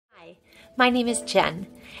My name is Jen,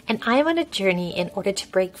 and I am on a journey in order to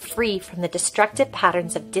break free from the destructive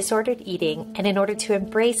patterns of disordered eating and in order to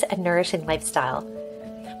embrace a nourishing lifestyle.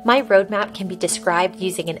 My roadmap can be described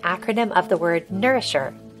using an acronym of the word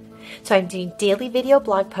Nourisher. So I'm doing daily video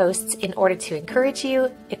blog posts in order to encourage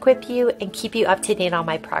you, equip you, and keep you up to date on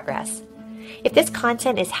my progress. If this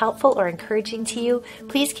content is helpful or encouraging to you,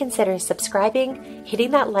 please consider subscribing,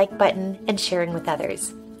 hitting that like button, and sharing with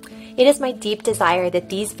others. It is my deep desire that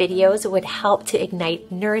these videos would help to ignite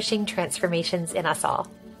nourishing transformations in us all.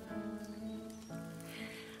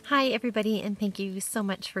 Hi everybody, and thank you so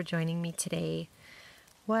much for joining me today.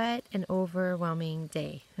 What an overwhelming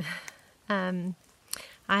day.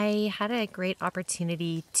 I had a great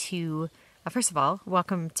opportunity to, first of all,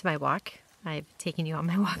 welcome to my walk. I've taken you on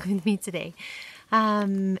my walk with me today.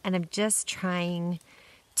 And I'm just trying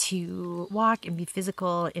to walk and be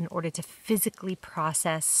physical in order to physically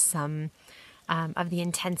process some of the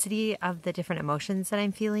intensity of the different emotions that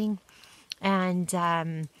I'm feeling. And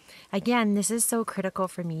again, this is so critical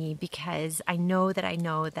for me because I know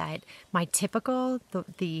that my typical,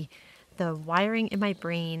 the wiring in my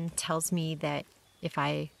brain tells me that if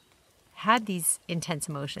I had these intense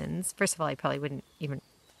emotions, first of all, I probably wouldn't even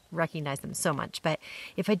recognize them so much, but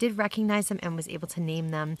if I did recognize them and was able to name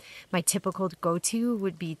them, my typical go-to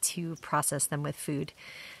would be to process them with food.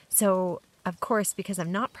 So of course, because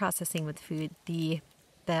I'm not processing with food, the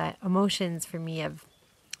emotions for me of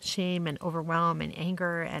shame and overwhelm and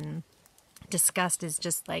anger and disgust is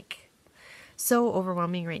just like so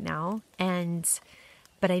overwhelming right now.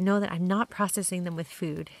 But I know that I'm not processing them with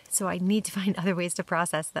food, so I need to find other ways to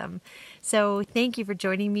process them. So thank you for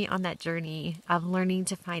joining me on that journey of learning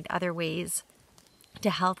to find other ways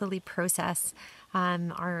to healthily process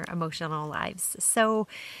our emotional lives. So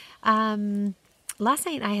last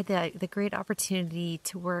night I had the great opportunity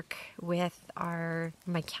to work with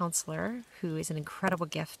my counselor, who is an incredible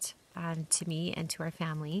gift to me and to our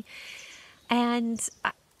family. And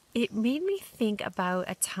it made me think about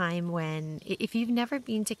a time when, if you've never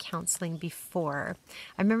been to counseling before,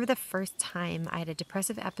 I remember the first time I had a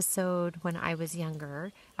depressive episode when I was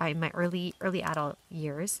younger, in my early adult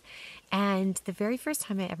years. And the very first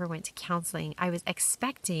time I ever went to counseling, I was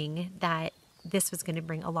expecting that this was going to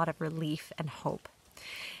bring a lot of relief and hope.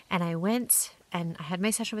 And I went and I had my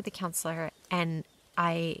session with the counselor, and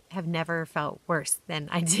I have never felt worse than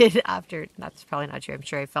I did after. That's probably not true. I'm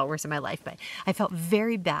sure I felt worse in my life, but I felt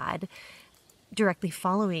very bad directly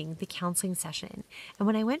following the counseling session. And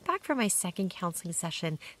when I went back for my second counseling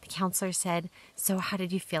session, the counselor said, "So how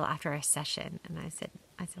did you feel after our session?" And I said,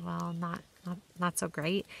 "Well, not so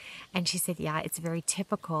great." And she said, "Yeah, it's very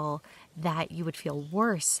typical that you would feel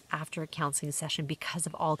worse after a counseling session because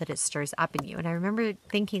of all that it stirs up in you." And I remember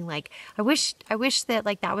thinking, like, I wish that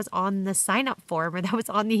like that was on the sign up form, or that was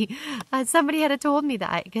on the somebody had told me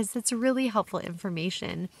that, because that's really helpful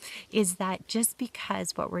information. Is that just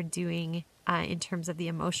because what we're doing in terms of the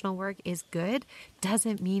emotional work is good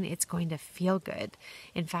doesn't mean it's going to feel good.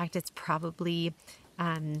 In fact, it's probably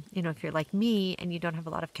if you're like me and you don't have a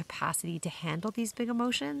lot of capacity to handle these big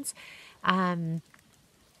emotions, and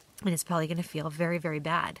it's probably going to feel very, very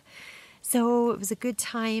bad. So it was a good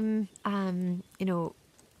time, to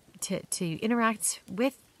interact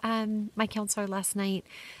with my counselor last night,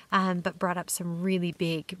 but brought up some really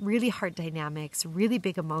big, really hard dynamics, really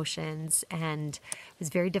big emotions, and it was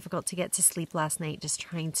very difficult to get to sleep last night, just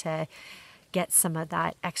trying to get some of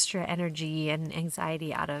that extra energy and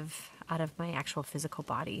anxiety out of my actual physical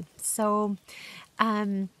body. So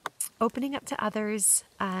opening up to others,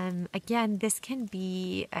 again, this can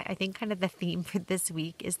be, I think, kind of the theme for this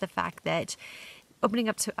week is the fact that opening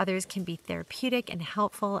up to others can be therapeutic and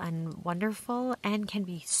helpful and wonderful, and can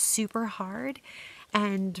be super hard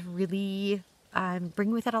and really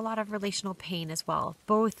bring with it a lot of relational pain as well,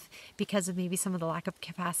 both because of maybe some of the lack of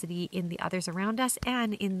capacity in the others around us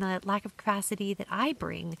and in the lack of capacity that I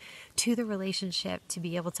bring to the relationship to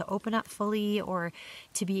be able to open up fully, or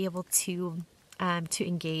to be able to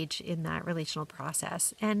engage in that relational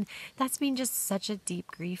process. And that's been just such a deep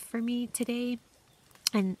grief for me today.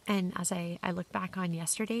 And as I look back on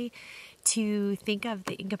yesterday, to think of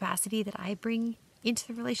the incapacity that I bring into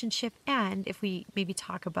the relationship, and if we maybe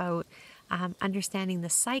talk about understanding the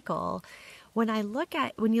cycle, when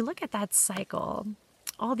you look at that cycle,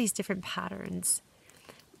 all these different patterns,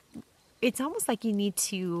 it's almost like you need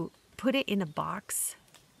to put it in a box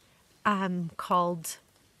called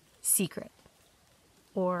secret,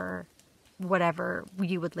 or whatever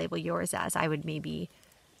you would label yours as. I would maybe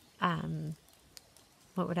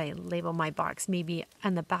what would I label my box? Maybe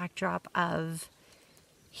on the backdrop of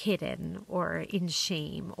hidden or in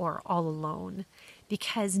shame or all alone,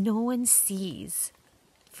 because no one sees,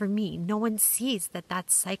 for me, no one sees that that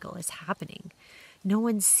cycle is happening. No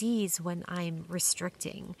one sees when I'm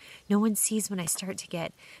restricting. No one sees when I start to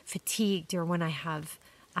get fatigued or when I have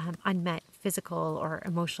unmet physical or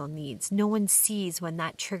emotional needs. No one sees when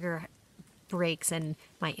that trigger breaks and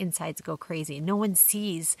my insides go crazy. No one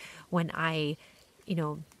sees when I,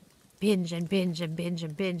 binge and binge and binge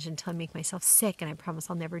and binge until I make myself sick and I promise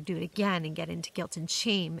I'll never do it again and get into guilt and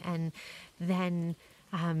shame, and then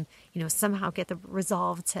somehow get the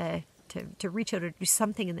resolve to reach out or do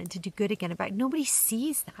something and then to do good again. But nobody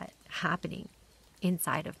sees that happening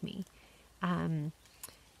inside of me. And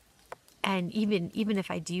even if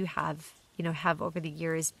I do have over the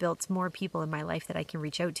years built more people in my life that I can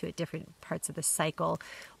reach out to at different parts of the cycle,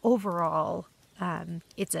 overall,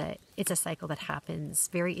 it's a cycle that happens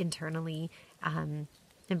very internally, and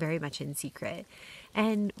very much in secret.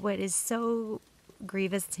 And what is so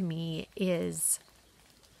grievous to me is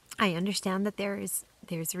I understand that there's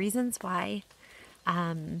reasons why,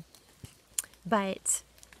 but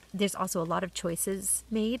there's also a lot of choices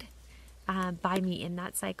made by me in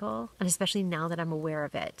that cycle, and especially now that I'm aware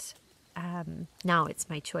of it. Now it's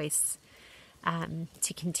my choice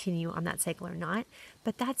to continue on that cycle or not.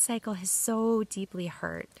 But that cycle has so deeply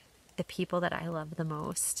hurt the people that I love the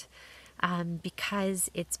most,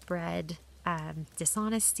 because it's bred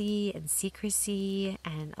dishonesty and secrecy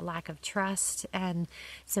and a lack of trust. And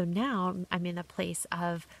so now I'm in a place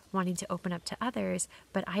of wanting to open up to others,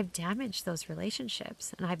 but I've damaged those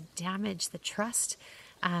relationships and I've damaged the trust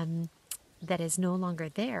that is no longer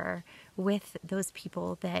there with those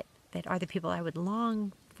people that are the people I would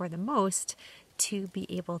long for the most to be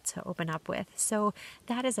able to open up with. So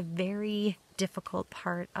that is a very difficult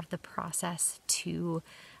part of the process to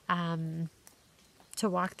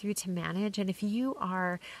walk through, to manage. And if you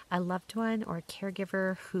are a loved one or a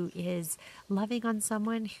caregiver who is loving on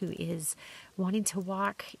someone who is wanting to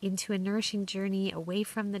walk into a nourishing journey away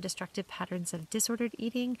from the destructive patterns of disordered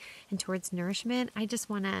eating and towards nourishment, I just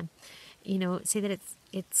want to, say that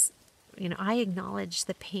it's I acknowledge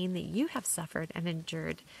the pain that you have suffered and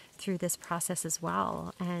endured through this process as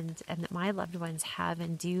well, and that my loved ones have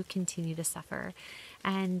and do continue to suffer.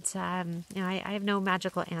 And I have no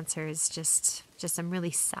magical answers. Just I'm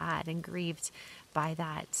really sad and grieved by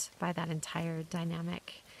that entire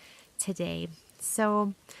dynamic today.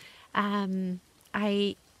 So I'm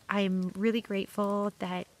really grateful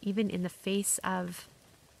that even in the face of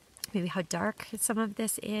maybe how dark some of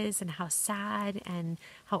this is and how sad and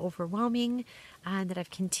how overwhelming, that I've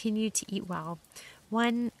continued to eat well.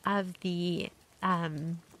 One of the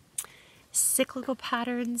cyclical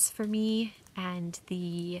patterns for me and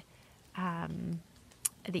the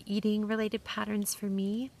eating related patterns for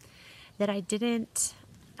me that I didn't,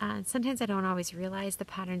 sometimes I don't always realize the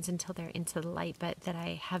patterns until they're into the light, but that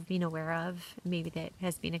I have been aware of, maybe that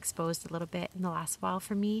has been exposed a little bit in the last while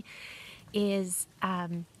for me, is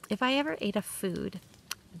if I ever ate a food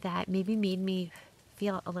that maybe made me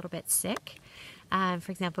feel a little bit sick.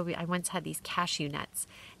 For example, I once had these cashew nuts,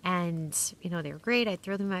 and they were great. I'd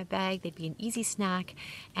throw them in my bag. They'd be an easy snack,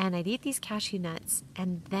 and I'd eat these cashew nuts,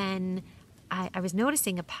 and then I was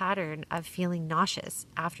noticing a pattern of feeling nauseous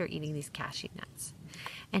after eating these cashew nuts.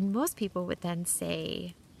 And most people would then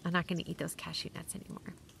say, I'm not going to eat those cashew nuts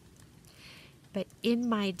anymore. But in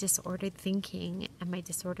my disordered thinking and my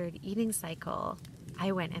disordered eating cycle,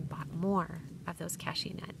 I went and bought more of those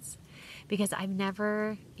cashew nuts, because I've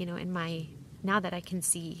never, now that I can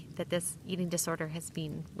see that this eating disorder has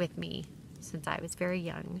been with me since I was very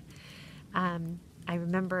young, I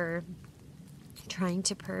remember trying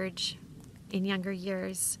to purge in younger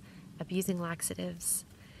years, abusing laxatives,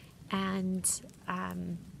 and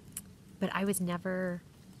but I was never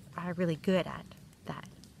really good at that,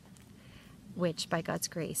 which by God's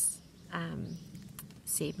grace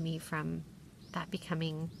saved me from that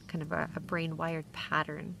becoming kind of a brain-wired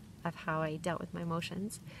pattern of how I dealt with my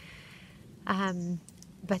emotions.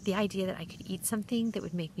 But the idea that I could eat something that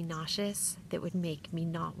would make me nauseous, that would make me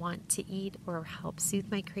not want to eat or help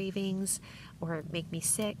soothe my cravings or make me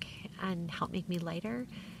sick and help make me lighter,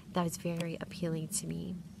 that was very appealing to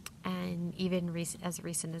me. And even as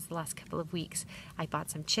recent as the last couple of weeks, I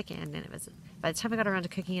bought some chicken, and it was, by the time I got around to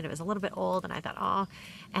cooking it, it was a little bit old, and I thought, oh,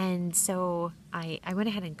 and so I went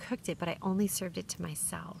ahead and cooked it, but I only served it to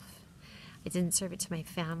myself. I didn't serve it to my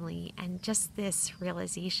family. And just this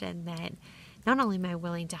realization that not only am I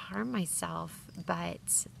willing to harm myself,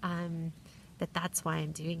 but that's why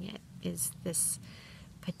I'm doing it, is this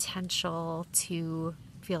potential to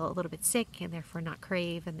feel a little bit sick and therefore not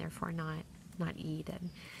crave and therefore not eat.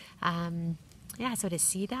 And yeah, so to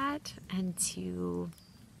see that and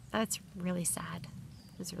that's really sad.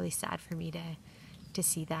 It was really sad for me to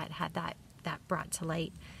see that, had that brought to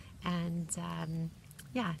light. And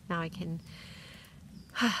yeah, now I can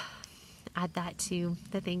add that to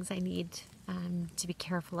the things I need to be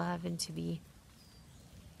careful of and to be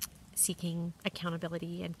seeking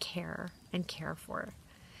accountability and care for.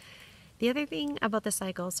 The other thing about the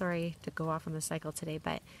cycle, sorry to go off on the cycle today,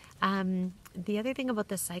 but the other thing about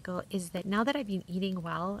the cycle is that now that I've been eating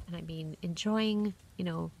well and I've been enjoying,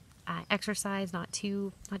 exercise, not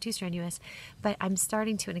too strenuous, but I'm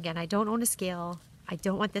starting to, and again, I don't own a scale. I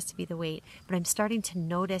don't want this to be the weight, but I'm starting to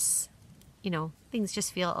notice, things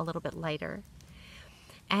just feel a little bit lighter.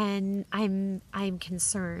 And I'm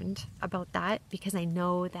concerned about that because I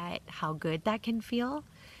know that how good that can feel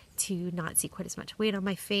to not see quite as much weight on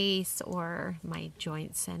my face or my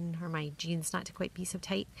joints or my jeans not to quite be so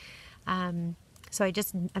tight. So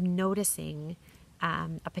I'm noticing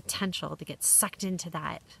a potential to get sucked into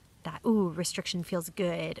that, ooh, restriction feels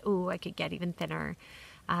good. Ooh, I could get even thinner.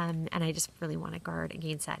 And I just really want to guard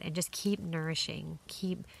against that and just keep nourishing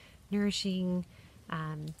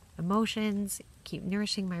emotions, keep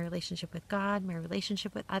nourishing my relationship with God, my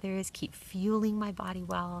relationship with others, keep fueling my body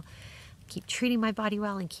well, keep treating my body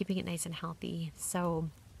well and keeping it nice and healthy. So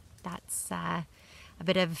that's a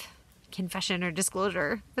bit of confession or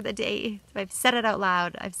disclosure for the day. So I've said it out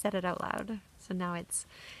loud. So now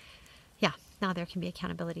now there can be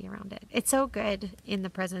accountability around it. It's so good in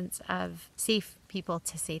the presence of safe people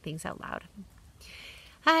to say things out loud.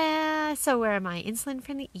 So where am I? Insulin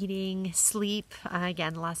from the eating, sleep.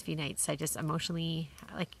 Again, the last few nights, I just emotionally,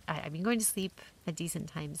 I've been going to sleep at decent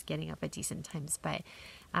times, getting up at decent times, but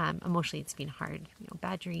emotionally it's been hard.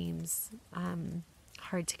 Bad dreams,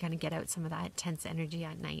 hard to kind of get out some of that tense energy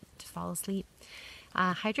at night to fall asleep.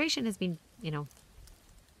 Hydration has been,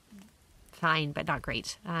 fine, but not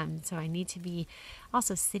great. So I need to be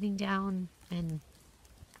also sitting down and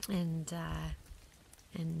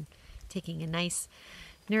taking a nice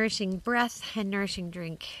nourishing breath and nourishing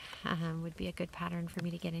drink would be a good pattern for me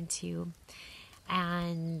to get into.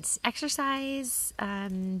 And exercise,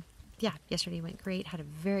 yesterday went great. Had a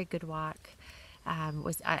very good walk.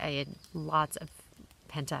 I had lots of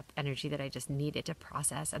pent-up energy that I just needed to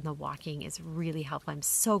process, and the walking is really helpful. I'm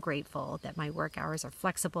so grateful that my work hours are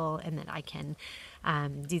flexible and that I can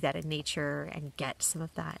do that in nature and get some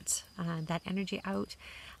of that energy out.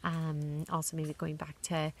 Also, maybe going back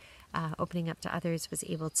to opening up to others, was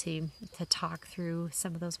able to talk through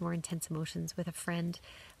some of those more intense emotions with a friend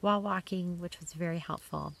while walking, which was very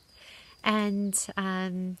helpful. And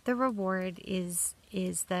the reward is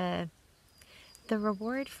the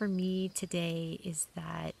reward for me today is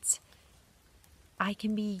that I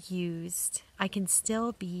can be used. I can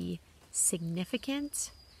still be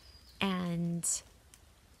significant and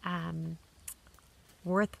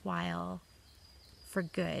worthwhile for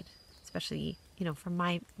good, especially, from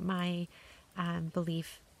my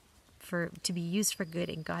belief to be used for good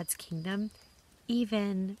in God's kingdom,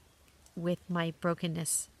 even with my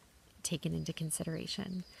brokenness taken into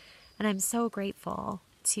consideration. And I'm so grateful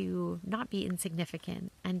to not be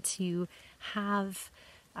insignificant and to have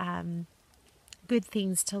good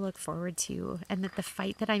things to look forward to, and that the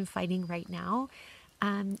fight that I'm fighting right now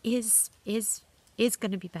is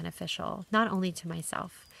going to be beneficial, not only to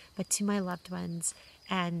myself, but to my loved ones,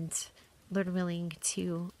 and Lord willing,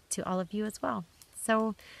 to all of you as well.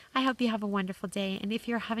 So I hope you have a wonderful day. And if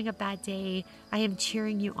you're having a bad day, I am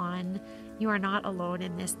cheering you on. You are not alone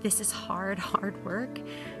in this. This is hard work.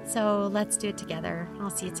 So let's do it together.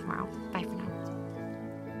 I'll see you tomorrow. Bye for now.